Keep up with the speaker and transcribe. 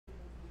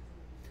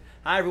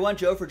Hi everyone,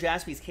 Joe for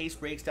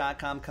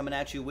JaspysCaseBreaks.com coming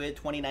at you with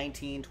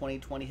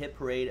 2019-2020 Hit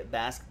Parade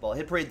Basketball.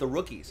 Hit Parade The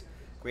Rookies,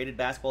 Graded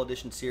Basketball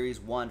Edition Series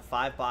 1,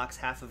 5-box,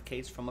 half of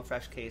case from a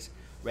fresh case,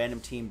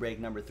 random team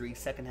break number 3,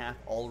 second half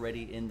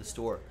already in the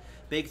store.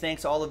 Big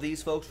thanks to all of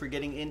these folks for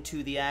getting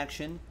into the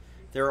action.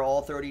 There are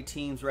all 30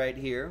 teams right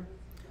here.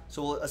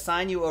 So we'll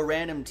assign you a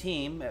random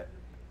team,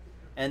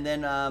 and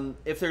then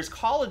if there's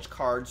college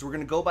cards, we're going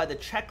to go by the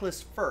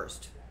checklist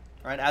first.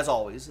 Right, as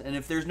always, and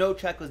if there's no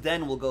checklist,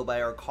 then we'll go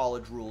by our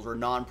college rules or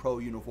non-pro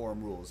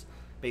uniform rules.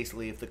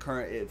 Basically, if the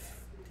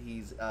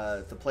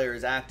player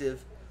is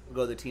active, we'll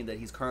go to the team that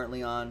he's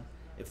currently on.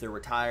 If they're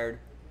retired,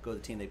 go to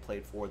the team they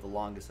played for the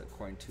longest,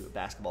 according to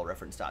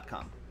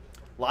basketballreference.com.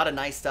 A lot of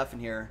nice stuff in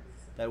here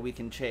that we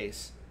can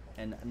chase,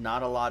 and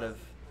not a lot of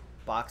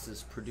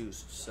boxes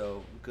produced.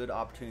 So good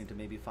opportunity to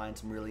maybe find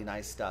some really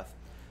nice stuff.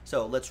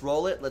 So let's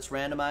roll it. Let's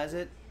randomize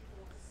it.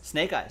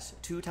 Snake Eyes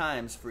 2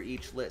 times for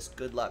each list.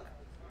 Good luck.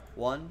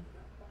 1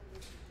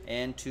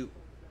 and 2.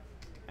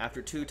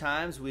 After 2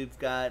 times, we've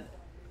got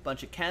a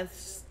bunch of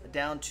Kenneths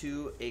down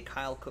to a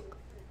Kyle Cook.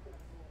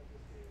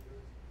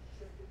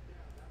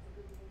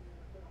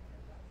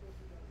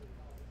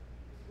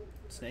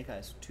 Snake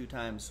Eyes 2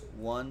 times.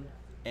 1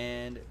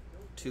 and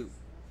 2.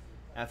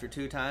 After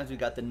 2 times, we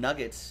got the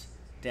Nuggets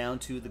down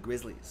to the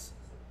Grizzlies.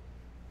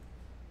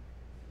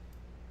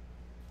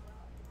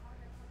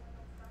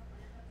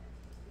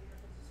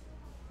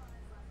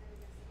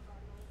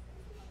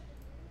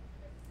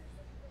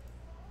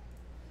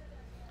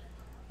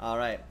 All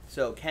right,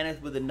 so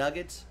Kenneth with the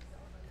Nuggets,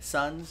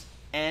 Suns,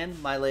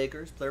 and my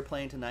Lakers. They're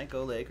playing tonight.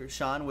 Go Lakers.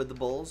 Sean with the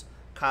Bulls.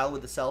 Kyle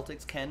with the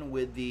Celtics. Ken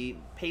with the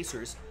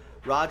Pacers.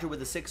 Roger with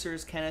the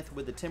Sixers. Kenneth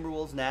with the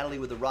Timberwolves. Natalie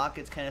with the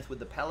Rockets. Kenneth with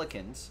the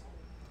Pelicans.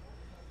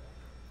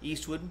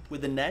 Eastwood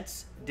with the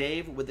Nets.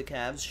 Dave with the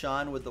Cavs.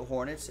 Sean with the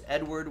Hornets.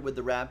 Edward with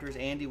the Raptors.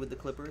 Andy with the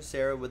Clippers.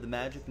 Sarah with the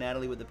Magic.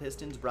 Natalie with the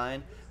Pistons.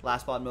 Brian,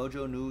 Last Spot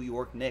Mojo, New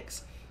York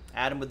Knicks.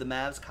 Adam with the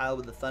Mavs. Kyle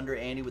with the Thunder.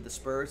 Andy with the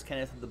Spurs.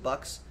 Kenneth with the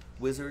Bucks.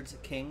 Wizards,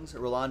 Kings,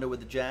 Rolando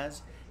with the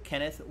Jazz,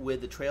 Kenneth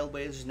with the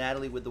Trailblazers,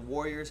 Natalie with the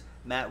Warriors,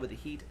 Matt with the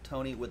Heat,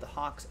 Tony with the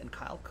Hawks, and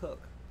Kyle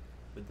Cook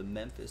with the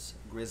Memphis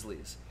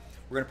Grizzlies.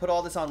 We're going to put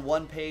all this on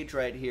one page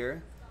right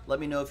here. Let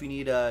me know if you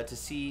need to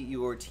see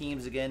your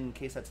teams again in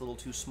case that's a little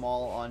too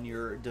small on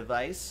your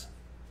device.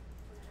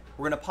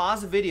 We're going to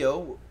pause the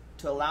video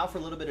to allow for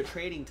a little bit of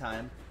trading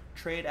time.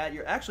 Trade at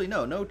your... Actually,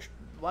 no.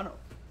 Why don't,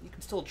 you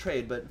can still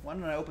trade, but why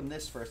don't I open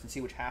this first and see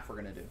which half we're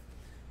going to do.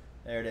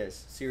 There it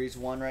is. Series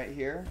 1 right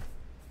here.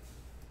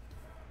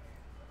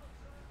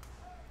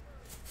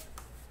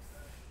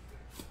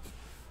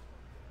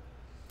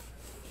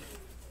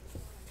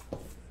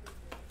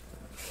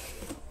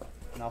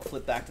 And I'll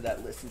flip back to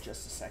that list in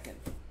just a second.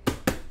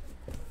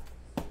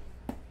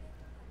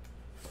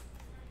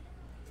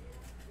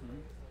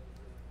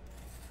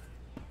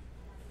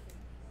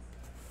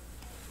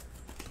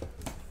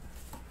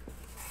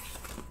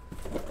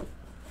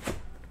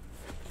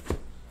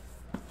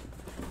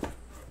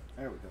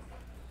 There we go.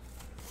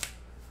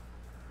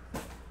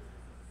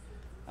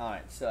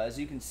 Alright, so as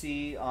you can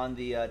see on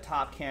the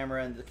top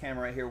camera and the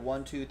camera right here,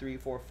 1, 2, 3,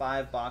 4,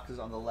 5 boxes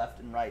on the left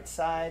and right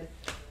side.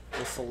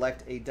 We'll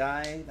select a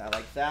die. I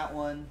like that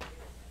one.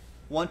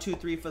 1, 2,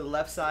 3 for the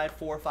left side,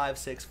 4, 5,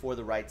 6 for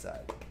the right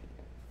side.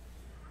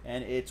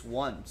 And it's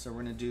 1. So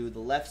we're going to do the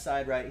left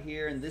side right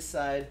here, and this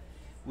side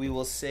we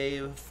will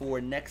save for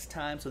next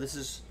time. So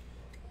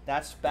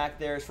that's back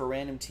there is for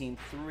random team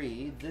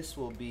 3. This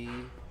will be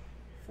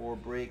for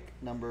break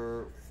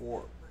number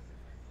 4.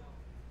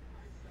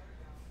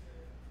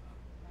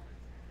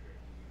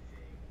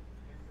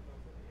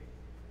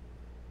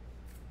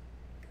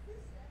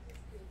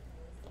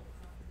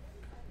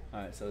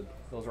 Alright, so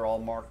those are all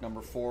marked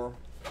number 4,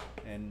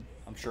 and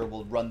I'm sure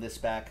we'll run this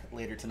back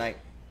later tonight.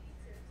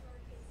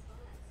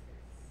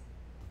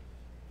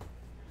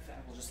 In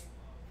fact, we'll just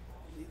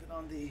leave it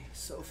on the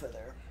sofa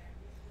there.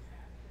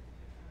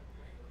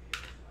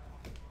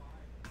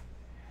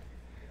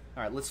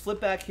 Alright, let's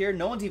flip back here.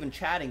 No one's even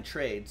chatting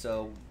trade,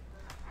 so,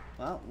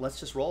 well, let's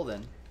just roll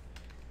then.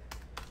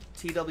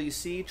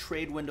 TWC,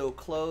 trade window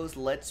closed.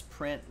 Let's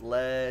print,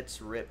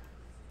 let's rip.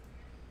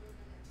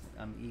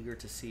 I'm eager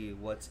to see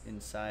what's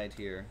inside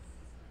here.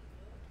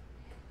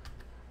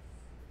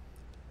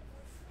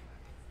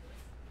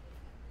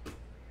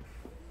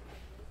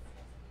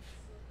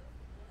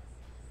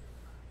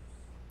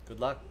 Good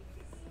luck.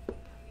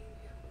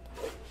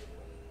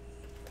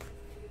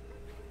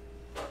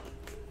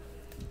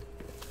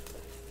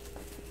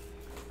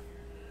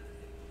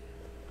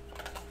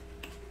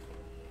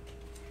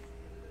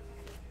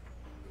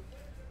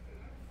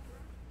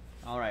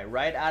 All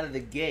right out of the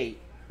gate,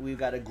 we've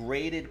got a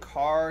graded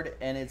card,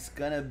 and it's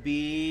going to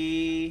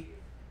be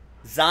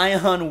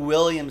Zion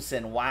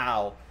Williamson.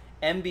 Wow.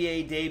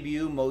 NBA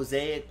debut,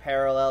 Mosaic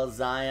Parallel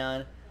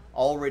Zion,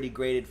 already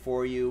graded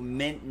for you.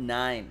 Mint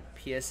 9,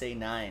 PSA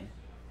 9.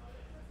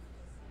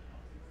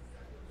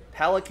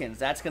 Pelicans,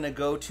 that's going to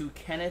go to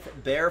Kenneth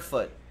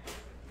Barefoot.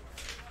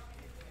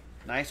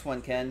 Nice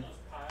one, Ken.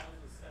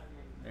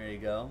 There you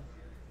go.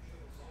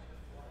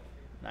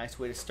 Nice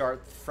way to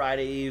start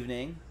Friday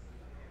evening.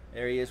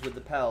 There he is with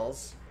the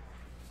Pels.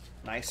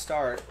 Nice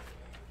start.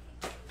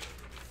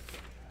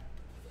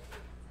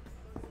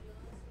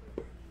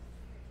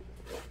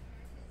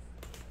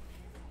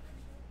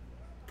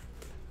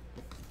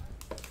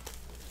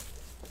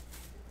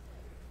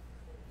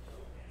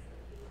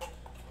 All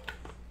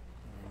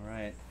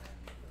right.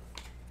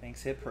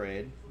 Thanks, Hit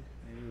Parade.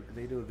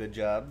 They do a good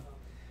job.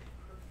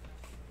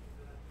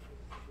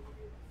 All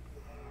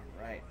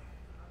right.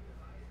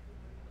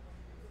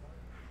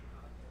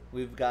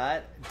 We've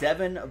got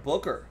Devin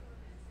Booker.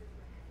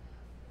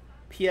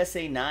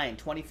 PSA 9,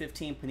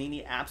 2015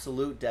 Panini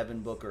Absolute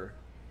Devin Booker.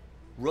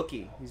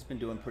 Rookie. He's been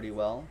doing pretty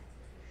well.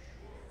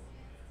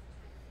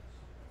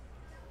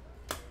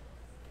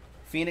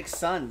 Phoenix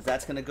Suns.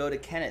 That's going to go to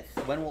Kenneth.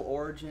 When will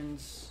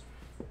Origins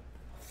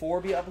 4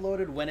 be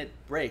uploaded? When it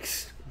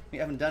breaks. We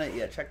haven't done it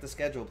yet. Check the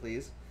schedule,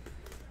 please.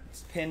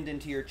 It's pinned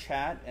into your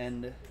chat,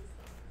 and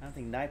I don't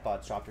think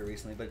Nightbot's dropped it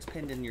recently, but it's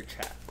pinned in your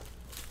chat.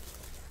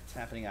 It's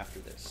happening after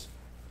this.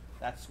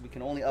 We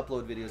can only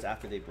upload videos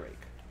after they break.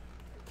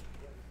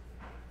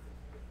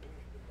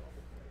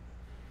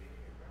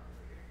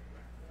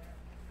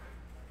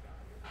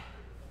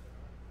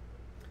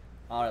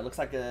 All right, looks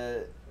like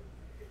a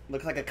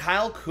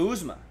Kyle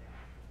Kuzma.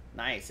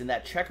 Nice, in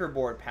that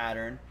checkerboard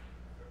pattern.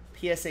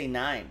 PSA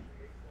 9.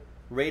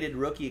 Rated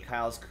rookie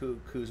Kyle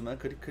Kuzma.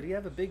 Could he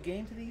have a big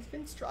game today? He's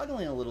been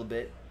struggling a little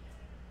bit.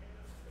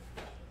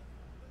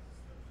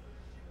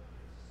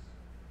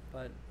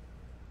 But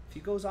if he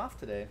goes off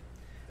today.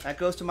 That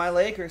goes to my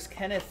Lakers.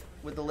 Kenneth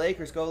with the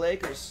Lakers. Go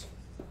Lakers.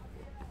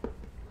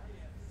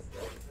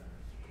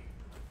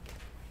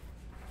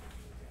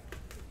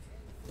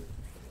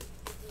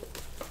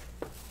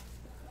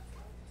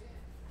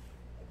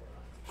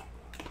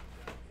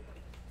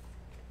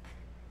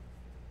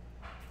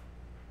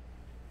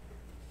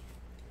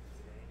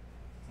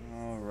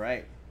 All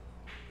right.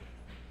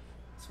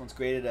 This one's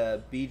graded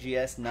a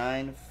BGS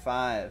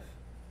 9.5.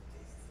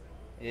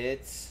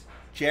 It's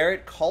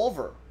Jarrett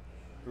Culver.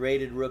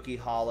 Rated rookie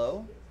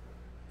hollow.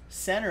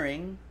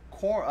 Centering's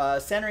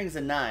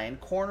a 9.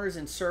 Corners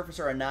and surface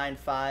are a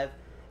 9.5,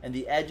 and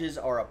the edges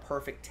are a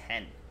perfect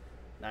 10.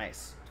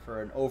 Nice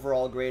for an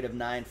overall grade of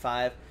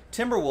 9.5.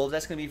 Timberwolves.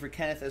 That's going to be for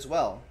Kenneth as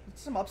well.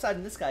 Some upside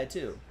in this guy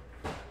too.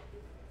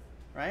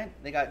 Right?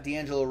 They got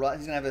D'Angelo Russell.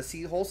 He's going to have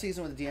a whole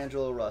season with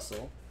D'Angelo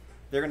Russell.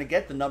 They're going to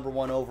get the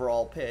 #1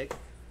 overall pick.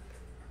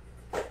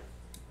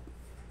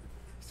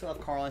 Still have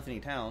Karl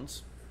Anthony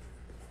Towns.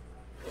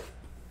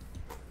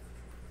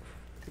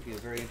 Could be a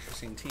very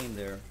interesting team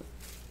there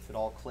if it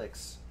all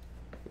clicks.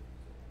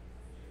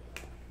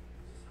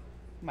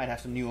 Might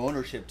have some new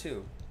ownership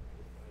too.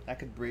 That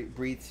could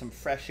breathe some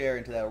fresh air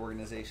into that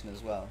organization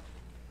as well.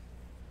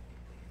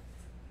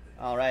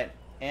 All right,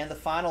 and the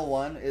final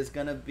one is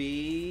going to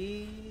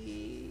be...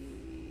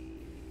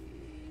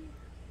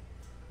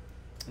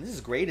 And this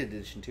is graded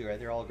edition too, right?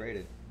 They're all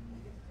graded.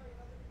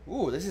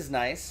 Ooh, this is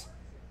nice.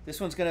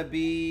 This one's going to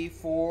be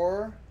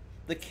for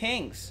the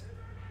Kings.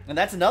 And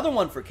that's another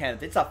one for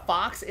Kenneth. It's a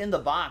Fox in the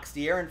box.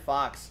 De'Aaron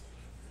Fox.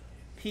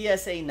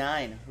 PSA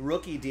 9.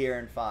 Rookie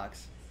De'Aaron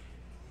Fox.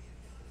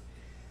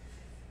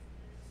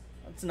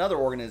 That's another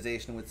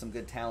organization with some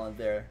good talent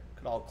there.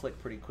 Could all click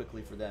pretty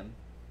quickly for them.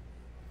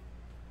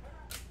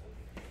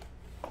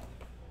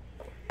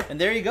 And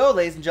there you go,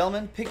 ladies and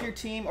gentlemen. Pick your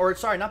team, or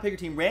sorry, not pick your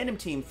team, random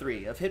team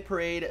 3 of Hit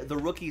Parade, the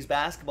Rookies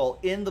Basketball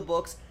in the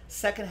books.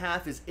 Second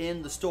half is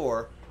in the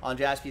store on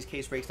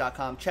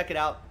jaspyscasebreaks.com. Check it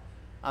out.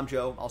 I'm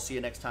Joe. I'll see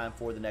you next time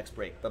for the next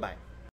break. Bye-bye.